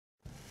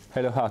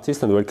Hello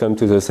artists and welcome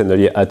to the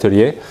Sennelier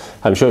atelier.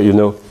 I'm sure you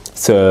know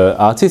the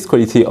artist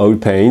quality oil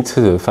paint,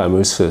 the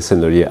famous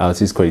Sennelier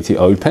artist quality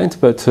oil paint,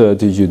 but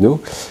do you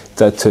know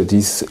that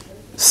this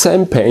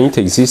same paint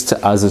exists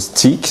as a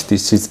stick?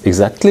 This is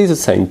exactly the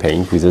same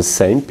paint with the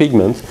same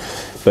pigment,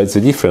 but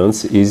the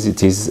difference is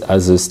it is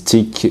as a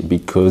stick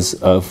because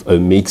of a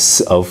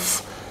mix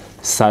of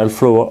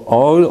sunflower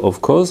oil,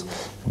 of course,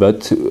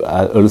 but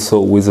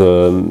also with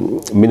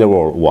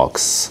mineral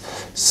wax.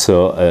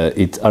 So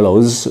it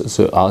allows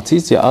the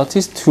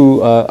artist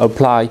to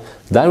apply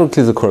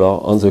directly the color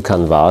on the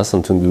canvas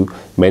and to do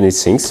many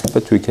things,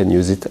 but we can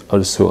use it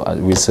also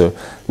with a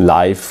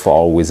knife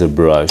or with a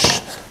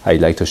brush.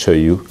 I'd like to show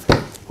you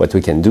what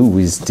we can do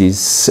with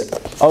these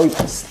oil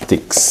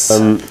sticks.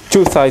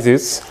 Two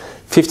sizes,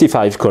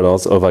 55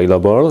 colors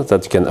available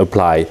that you can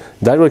apply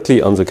directly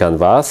on the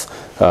canvas.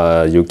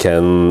 You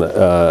can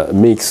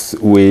mix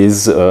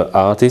with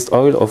artist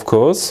oil, of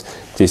course.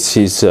 This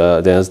is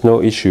there's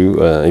no issue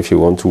if you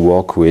want to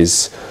work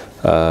with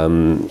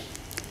the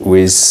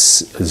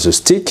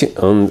stick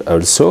and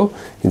also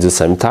at the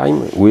same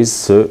time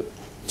with the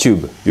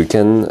tube. You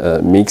can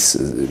mix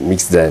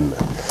them.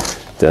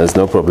 There's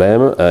no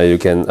problem. You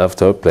can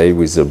after play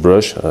with the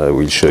brush. I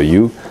will show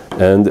you,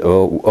 and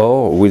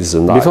or with the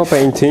knife. Before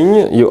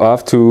painting, you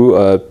have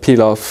to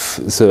peel off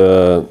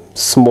the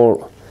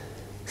small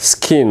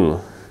skin.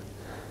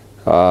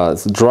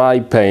 The dry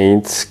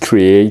paint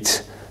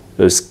creates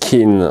a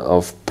skin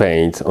of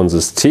paint on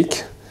the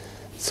stick,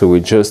 so we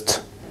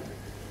just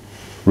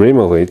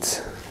remove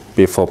it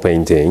before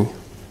painting.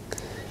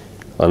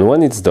 And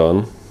when it's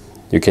done,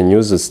 you can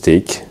use the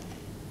stick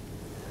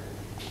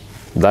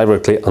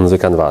directly on the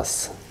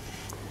canvas.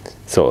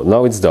 So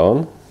now it's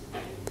done,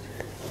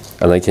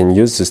 and I can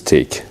use the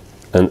stick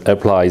and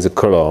apply the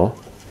color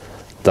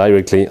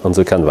directly on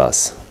the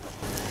canvas.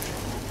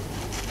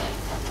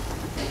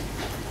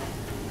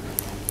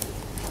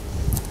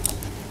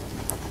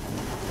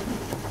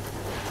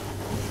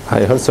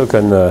 I also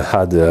can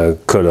add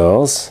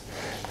colors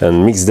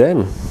and mix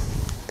them.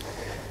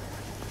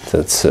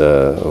 That's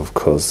of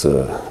course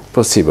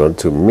possible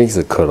to mix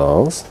the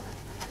colors.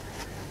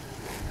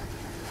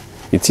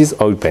 It is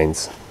oil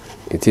paint.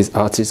 It is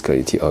artist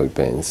quality oil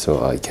paint,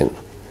 so I can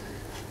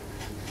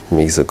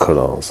mix the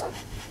colors.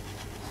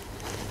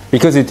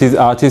 Because it is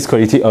artist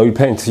quality oil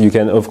paint, you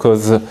can of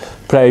course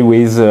play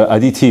with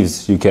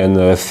additives. You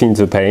can thin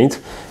the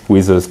paint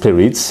with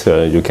spirits.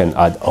 You can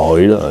add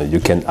oil. You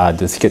can add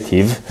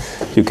desiccative.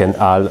 You can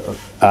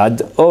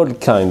add all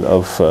kind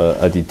of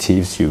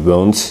additives you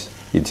want.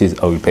 It is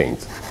oil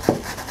paint.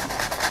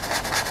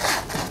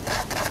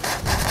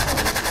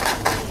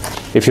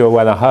 If you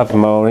want to have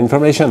more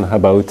information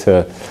about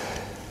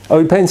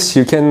oil paints,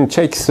 you can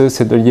check the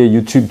Sennelier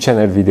YouTube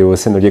channel video,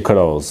 Sennelier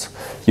Colors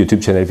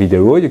YouTube channel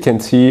video. You can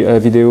see a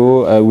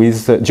video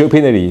with Joe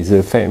Pinelli,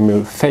 the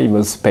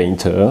famous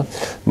painter,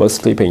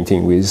 mostly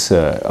painting with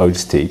oil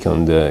stick.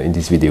 And in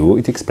this video,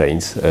 it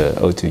explains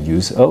how to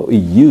use oil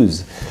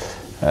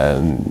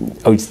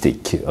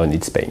stick on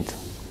its paint.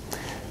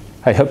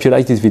 I hope you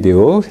like this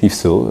video. If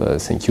so,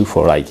 thank you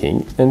for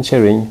liking and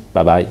sharing.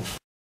 Bye bye.